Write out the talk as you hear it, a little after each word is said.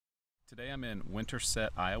Today I'm in Winterset,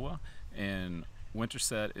 Iowa, and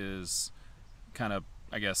Winterset is kind of,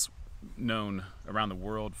 I guess, known around the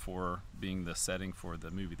world for being the setting for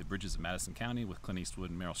the movie The Bridges of Madison County with Clint Eastwood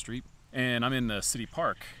and Meryl Streep. And I'm in the city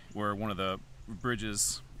park where one of the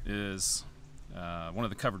bridges is, one of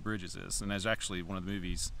the covered bridges is, and there's actually one of the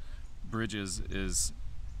movie's bridges is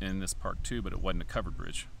in this park too, but it wasn't a covered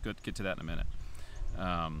bridge. Get to that in a minute.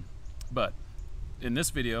 But in this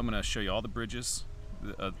video I'm going to show you all the bridges,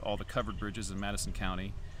 all the covered bridges in Madison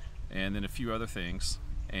County, and then a few other things.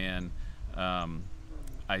 And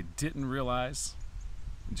I didn't realize,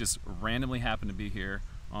 just randomly happened to be here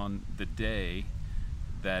on the day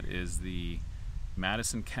that is the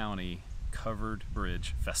Madison County Covered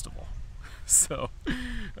Bridge Festival. So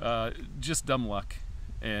just dumb luck.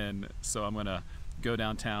 And so I'm gonna go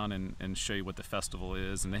downtown and show you what the festival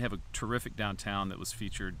is. And they have a terrific downtown that was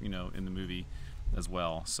featured, you know, in the movie as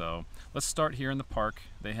well. So let's start here in the park.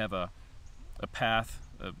 They have a path,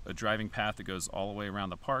 a driving path that goes all the way around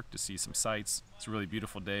the park to see some sights. It's a really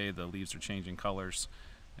beautiful day. The leaves are changing colors.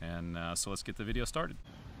 And so let's get the video started.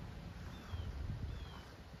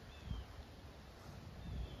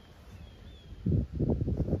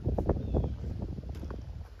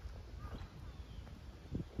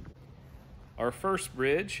 Our first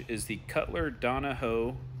bridge is the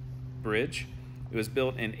Cutler-Donahoe Bridge. It was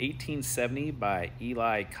built in 1870 by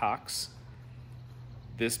Eli Cox.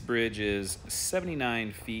 This bridge is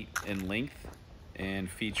 79 feet in length and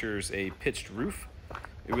features a pitched roof.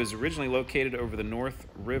 It was originally located over the North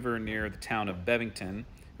River near the town of Bevington. It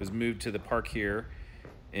was moved to the park here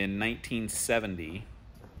in 1970,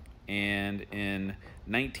 and in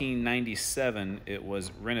 1997 it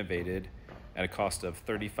was renovated at a cost of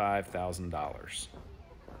 $35,000.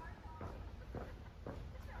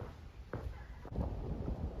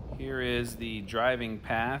 Here is the driving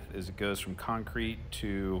path as it goes from concrete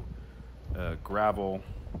to a gravel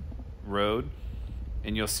road.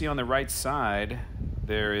 And you'll see on the right side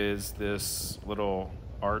there is this little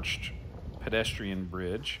arched pedestrian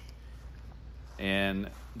bridge.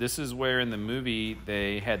 And this is where in the movie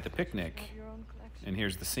they had the picnic. And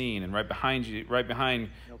here's the scene. And right behind you, right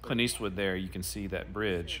behind Clint Eastwood there, you can see that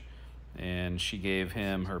bridge. And she gave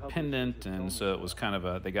him her pendant, and so it was kind of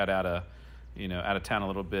a, they got out of town a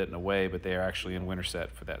little bit in a way, but they are actually in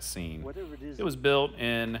Winterset for that scene. It was built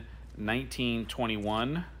in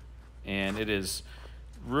 1921, and it is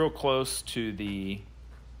real close to the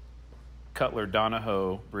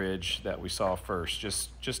Cutler-Donahoe Bridge that we saw first,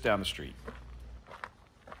 just down the street.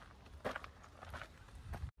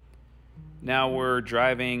 Now we're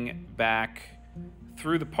driving back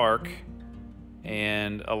through the park,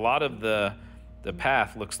 and a lot of the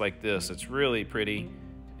path looks like this. It's really pretty.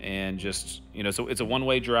 And just, so it's a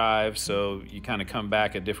one-way drive, so you kind of come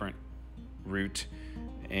back a different route,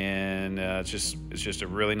 and it's just a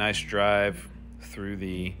really nice drive through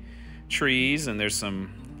the trees. And there's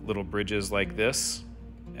some little bridges like this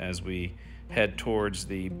as we head towards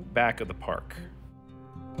the back of the park.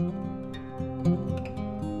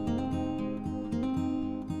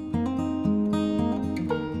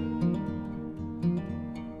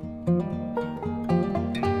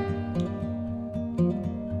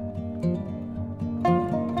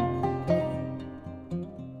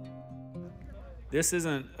 This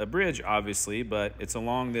isn't a bridge, obviously, but it's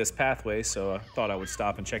along this pathway, so I thought I would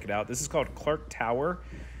stop and check it out. This is called Clark Tower.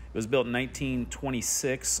 It was built in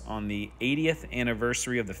 1926 on the 80th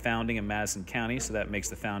anniversary of the founding of Madison County, so that makes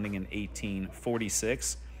the founding in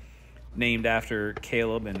 1846. Named after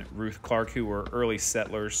Caleb and Ruth Clark, who were early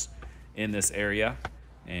settlers in this area,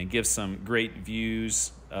 and gives some great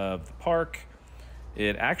views of the park.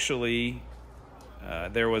 It actually,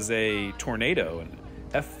 there was a tornado, an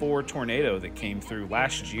F4 tornado that came through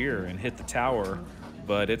last year and hit the tower,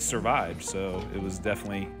 but it survived, so it was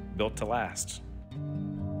definitely built to last.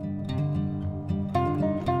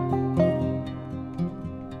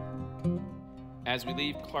 As we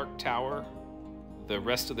leave Clark Tower, the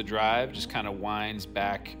rest of the drive just kind of winds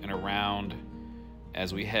back and around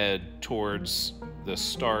as we head towards the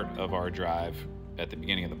start of our drive at the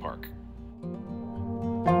beginning of the park.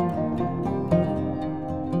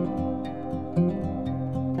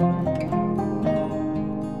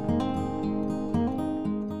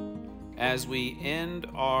 As we end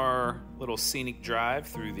our little scenic drive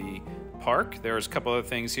through the park, there's a couple other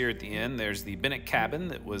things here at the end. There's the Bennett Cabin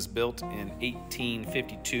that was built in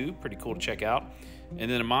 1852, pretty cool to check out. And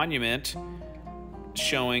then a monument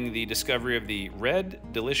showing the discovery of the red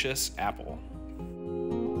delicious apple.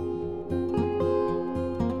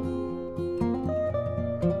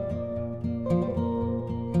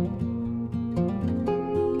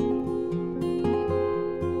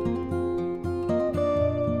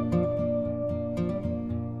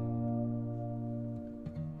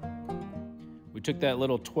 We took that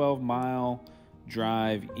little 12-mile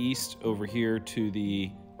drive east over here to the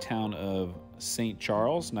town of St.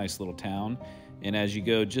 Charles, nice little town. And as you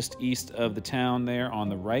go just east of the town there on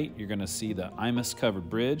the right, you're gonna see the Imus Covered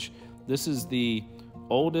Bridge. This is the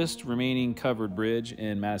oldest remaining covered bridge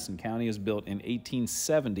in Madison County. It was built in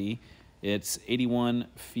 1870. It's 81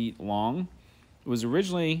 feet long. It was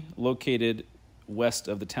originally located west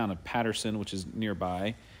of the town of Patterson, which is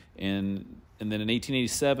nearby, and then in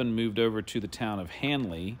 1887 moved over to the town of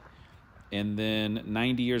Hanley, and then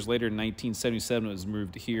 90 years later, in 1977, it was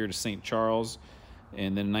moved here to St. Charles,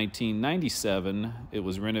 and then in 1997, it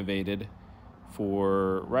was renovated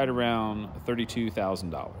for right around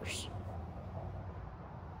 $32,000.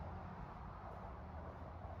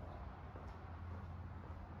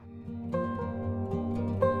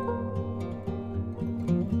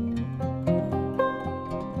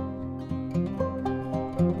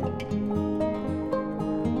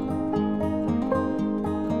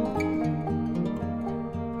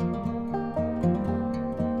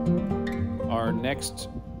 Our next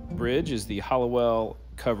bridge is the Hollowell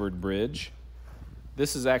Covered Bridge.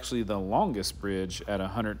 This is actually the longest bridge at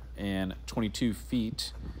 122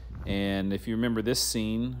 feet. And if you remember this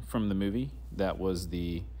scene from the movie, that was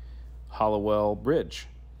the Hollowell Bridge.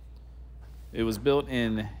 It was built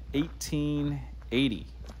in 1880.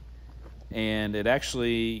 And it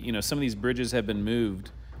actually, some of these bridges have been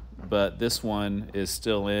moved, but this one is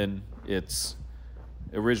still in its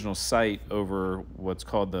original site over what's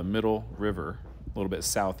called the Middle River, a little bit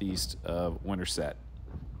southeast of Winterset.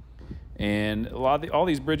 And all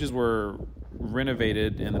these bridges were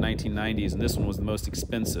renovated in the 1990s, and this one was the most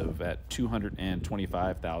expensive at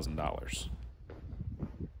 $225,000.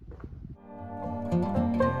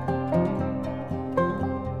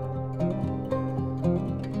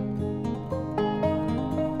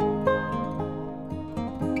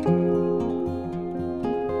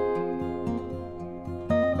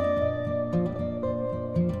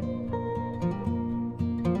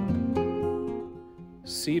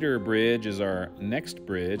 Cedar Bridge is our next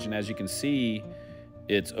bridge, and as you can see,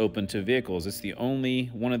 it's open to vehicles. It's the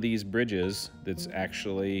only one of these bridges that's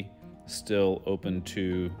actually still open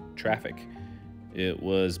to traffic. It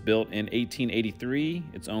was built in 1883.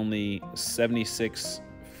 It's only 76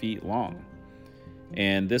 feet long.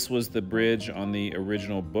 And this was the bridge on the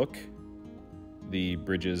original book, The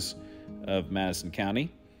Bridges of Madison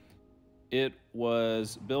County. It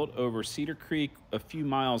was built over Cedar Creek a few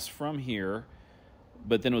miles from here,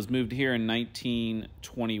 but then it was moved here in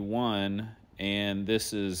 1921, and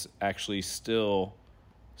this is actually still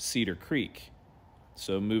Cedar Creek.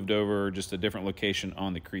 So moved over just a different location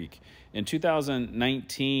on the creek. In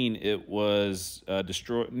 2019, it was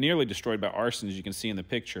nearly destroyed by arson, as you can see in the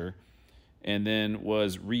picture, and then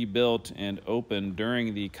was rebuilt and opened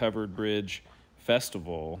during the Covered Bridge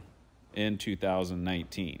Festival in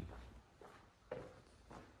 2019.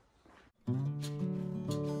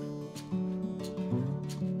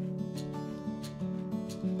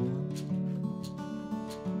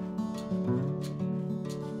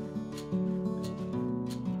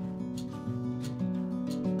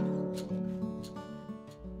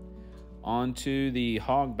 Onto the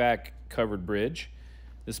Hogback Covered Bridge.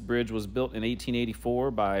 This bridge was built in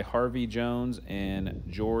 1884 by Harvey Jones and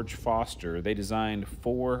George Foster. They designed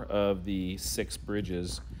 4 of the 6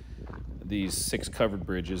 bridges, these 6 covered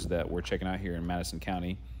bridges that we're checking out here in Madison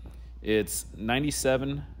County. It's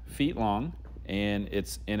 97 feet long, and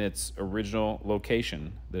it's in its original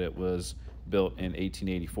location that it was built in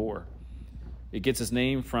 1884. It gets its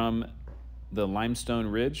name from the limestone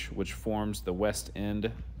ridge, which forms the west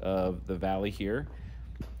end of the valley here,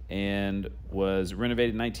 and was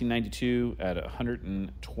renovated in 1992 at a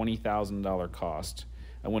 $120,000 cost.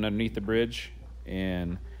 I went underneath the bridge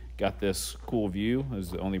and got this cool view. It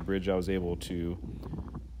was the only bridge I was able to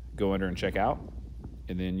go under and check out.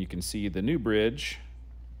 And then you can see the new bridge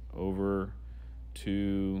over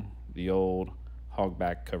to the old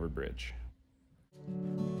Hogback Covered Bridge.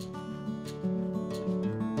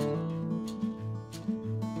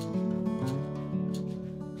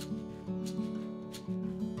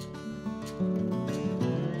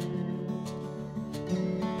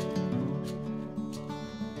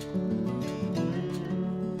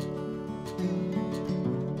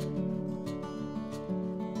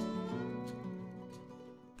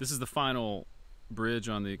 This is the final bridge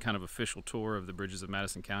on the kind of official tour of the Bridges of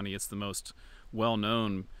Madison County. It's the most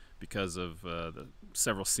well-known because of the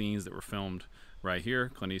several scenes that were filmed right here.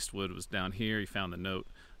 Clint Eastwood was down here. He found the note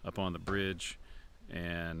up on the bridge,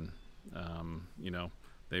 and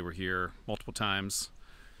they were here multiple times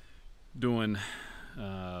doing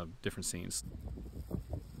different scenes.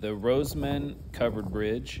 The Roseman Covered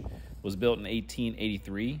Bridge was built in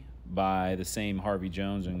 1883 by the same Harvey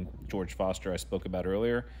Jones and George Foster I spoke about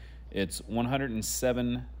earlier. It's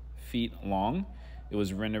 107 feet long. It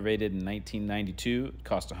was renovated in 1992. It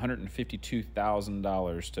cost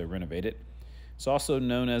 $152,000 to renovate it. It's also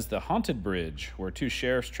known as the Haunted Bridge, where two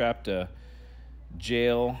sheriffs trapped a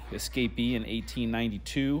jail escapee in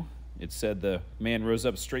 1892. It said the man rose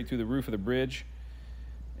up straight through the roof of the bridge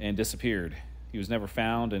and disappeared. He was never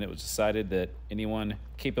found, and it was decided that anyone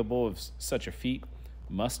capable of such a feat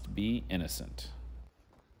must be innocent.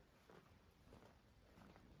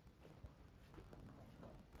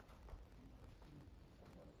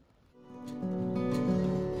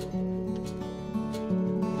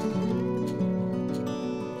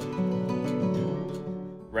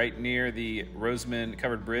 Right near the Roseman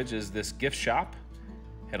Covered Bridge is this gift shop.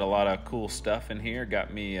 Had a lot of cool stuff in here.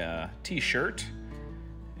 Got me a t-shirt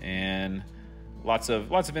and lots of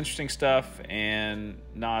interesting stuff and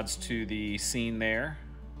nods to the scene there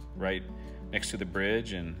right next to the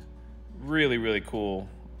bridge, and really cool.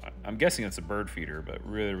 I'm guessing it's a bird feeder, but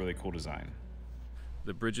really cool design.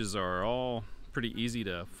 The bridges are all pretty easy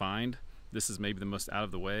to find. This is maybe the most out of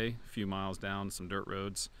the way, a few miles down some dirt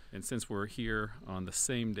roads. And since we're here on the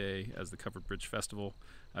same day as the Covered Bridge Festival,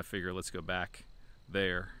 I figure let's go back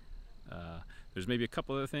there. There's maybe a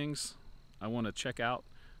couple other things I want to check out,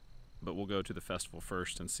 but we'll go to the festival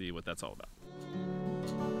first and see what that's all about.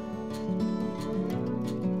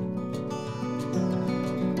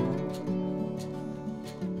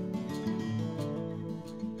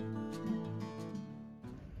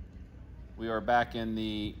 We are back in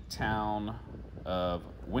the town of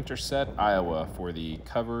Winterset, Iowa for the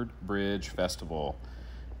Covered Bridge Festival.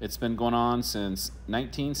 It's been going on since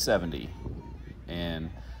 1970, and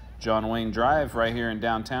John Wayne Drive right here in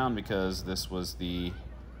downtown, because this was the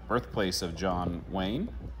birthplace of John Wayne.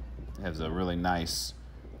 It has a really nice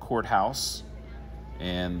courthouse,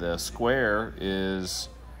 and the square is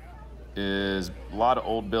a lot of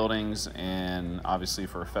old buildings, and obviously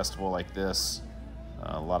for a festival like this,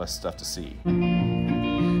 a lot of stuff to see. I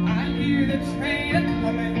hear the train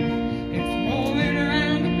coming, it's rolling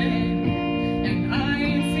around the bend, and I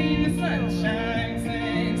ain't seen the sunshine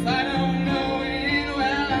since I don't know when.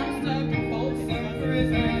 Well, I'm stuck in Folsom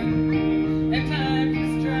Prison, and time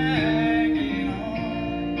keeps dragging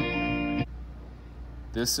on.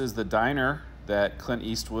 This is the diner that Clint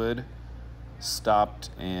Eastwood stopped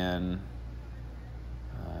and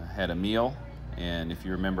had a meal, and if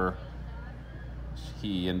you remember,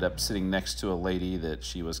 he ended up sitting next to a lady that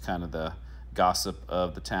she was kind of the gossip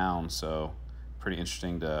of the town, so pretty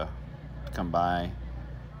interesting to come by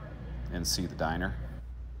and see the diner.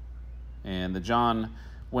 And the John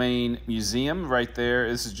Wayne Museum right there,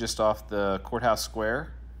 this is just off the courthouse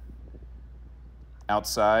square.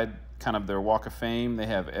 Outside, kind of their walk of fame, they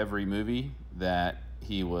have every movie that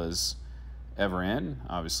he was ever in.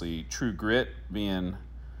 Obviously True Grit being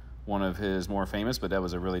one of his more famous, but that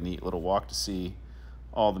was a really neat little walk to see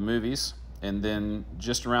all the movies. And then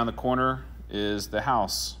just around the corner is the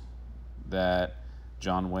house that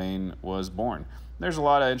John Wayne was born. There's a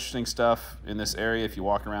lot of interesting stuff in this area. If you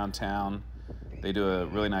walk around town, they do a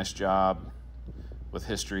really nice job with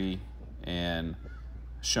history and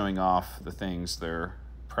showing off the things they're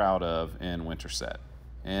proud of in Winterset.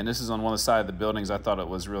 And this is on one of the side of the buildings. I thought it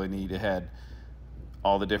was really neat. It had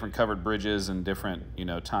all the different covered bridges and different,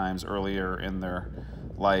 times earlier in their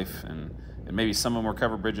life, and maybe some of them were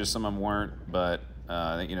covered bridges, some of them weren't, but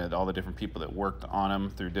all the different people that worked on them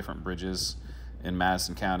through different bridges in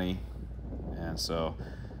Madison County. And so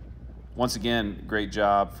once again, great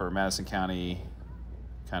job for Madison County,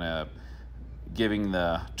 kind of giving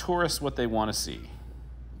the tourists what they want to see.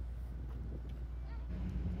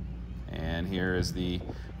 And here is the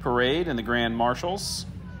parade and the grand marshals,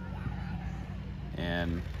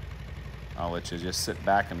 and I'll let you just sit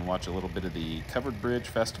back and watch a little bit of the Covered Bridge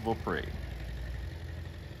Festival parade.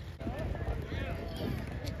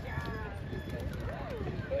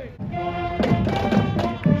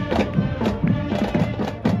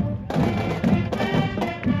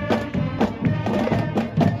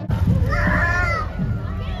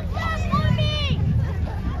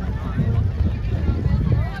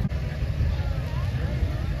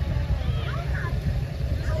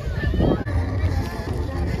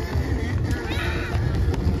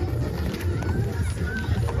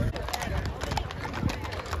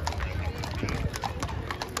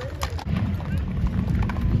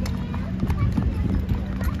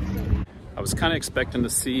 I was kind of expecting to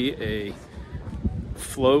see a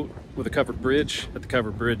float with a covered bridge at the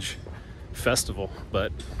Covered Bridge Festival,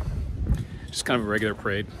 but just kind of a regular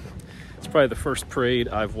parade. It's probably the first parade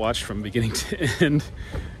I've watched from beginning to end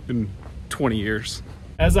in 20 years.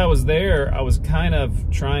 As I was there, I was kind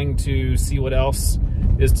of trying to see what else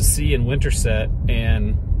is to see in Winterset,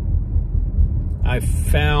 and I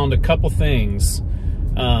found a couple things.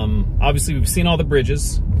 Obviously, we've seen all the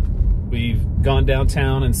bridges. We've gone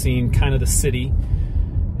downtown and seen kind of the city.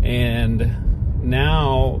 And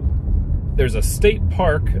now there's a state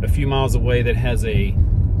park a few miles away that has a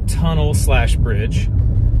tunnel / bridge.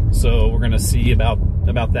 So we're gonna see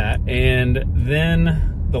about that. And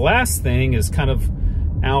then the last thing is kind of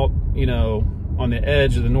out, you know, on the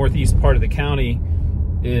edge of the northeast part of the county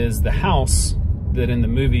is the house that in the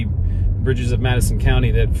movie Bridges of Madison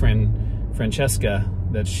County that Francesca,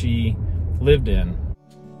 that she lived in.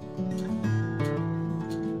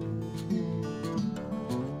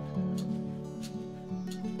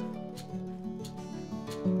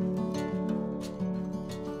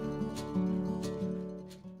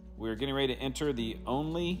 We're getting ready to enter the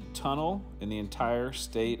only tunnel in the entire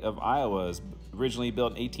state of Iowa. It was originally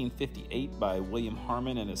built in 1858 by William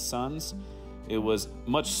Harmon and his sons. It was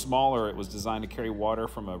much smaller. It was designed to carry water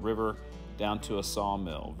from a river down to a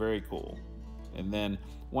sawmill. Very cool. And then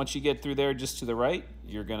once you get through there, just to the right,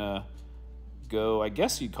 you're gonna go, I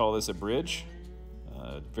guess you'd call this a bridge,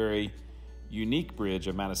 a very unique bridge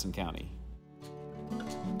of Madison County.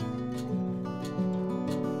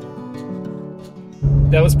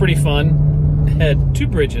 That was pretty fun. Had two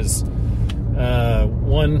bridges,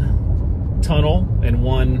 one tunnel and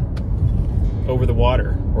one over the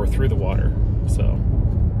water or through the water. So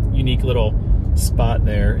unique little spot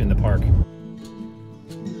there in the park.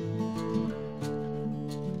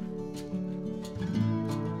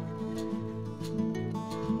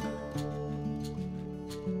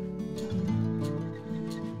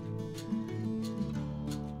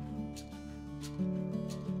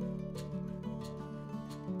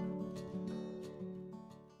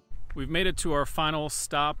 We've made it to our final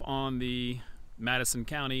stop on the Madison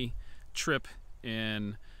County trip,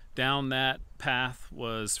 and down that path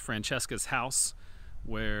was Francesca's house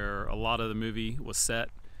where a lot of the movie was set.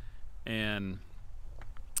 And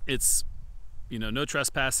it's, you know, no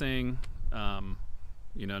trespassing,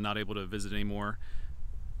 you know, not able to visit anymore.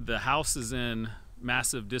 The house is in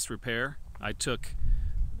massive disrepair. I took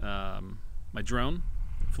my drone,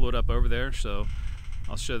 flew it up over there, so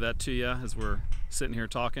I'll show that to you as we're sitting here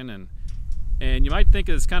talking. And you might think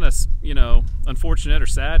it's kind of, you know, unfortunate or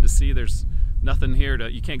sad to see there's nothing here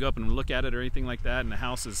to, you can't go up and look at it or anything like that, and the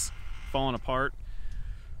house is falling apart.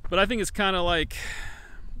 But I think it's kind of like,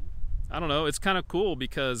 I don't know, it's kind of cool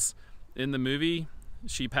because in the movie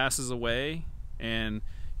she passes away, and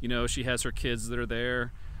you know, she has her kids that are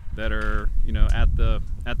there, that are, you know, at the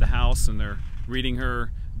house, and they're reading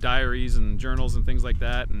her diaries and journals and things like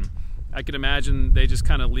that. And I could imagine they just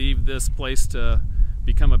kind of leave this place to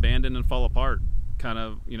become abandoned and fall apart, kind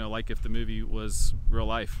of, you know, like if the movie was real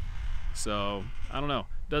life. So I don't know,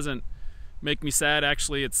 doesn't make me sad.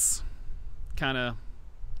 Actually, it's kind of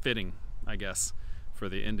fitting, I guess, for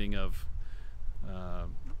the ending of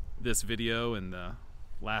this video, and the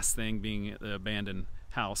last thing being the abandoned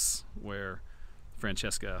house where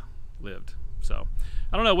Francesca lived. So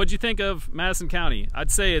I don't know, what'd you think of Madison County?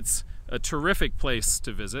 I'd say it's a terrific place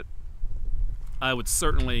to visit. I would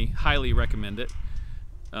certainly highly recommend it.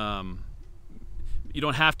 You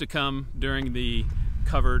don't have to come during the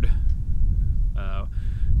covered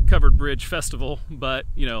bridge festival, but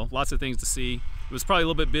you know, lots of things to see. It was probably a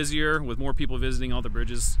little bit busier with more people visiting all the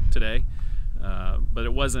bridges today, but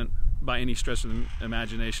it wasn't by any stretch of the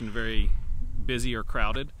imagination very busy or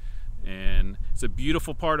crowded. And it's a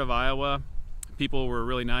beautiful part of Iowa. People were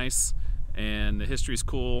really nice, and the history is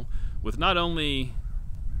cool, with not only,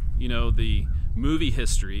 you know, the movie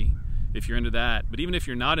history, if you're into that, but even if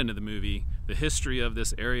you're not into the movie, the history of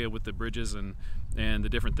this area with the bridges and the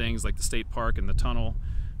different things like the state park and the tunnel,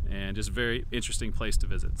 and just very interesting place to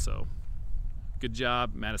visit. So good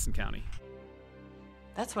job, Madison County.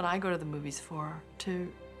 That's what I go to the movies for,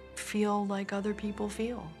 to feel like other people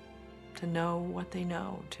feel, to know what they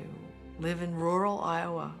know, to live in rural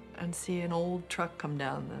Iowa and see an old truck come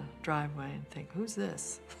down the driveway and think, who's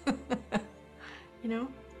this? You know,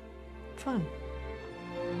 fun.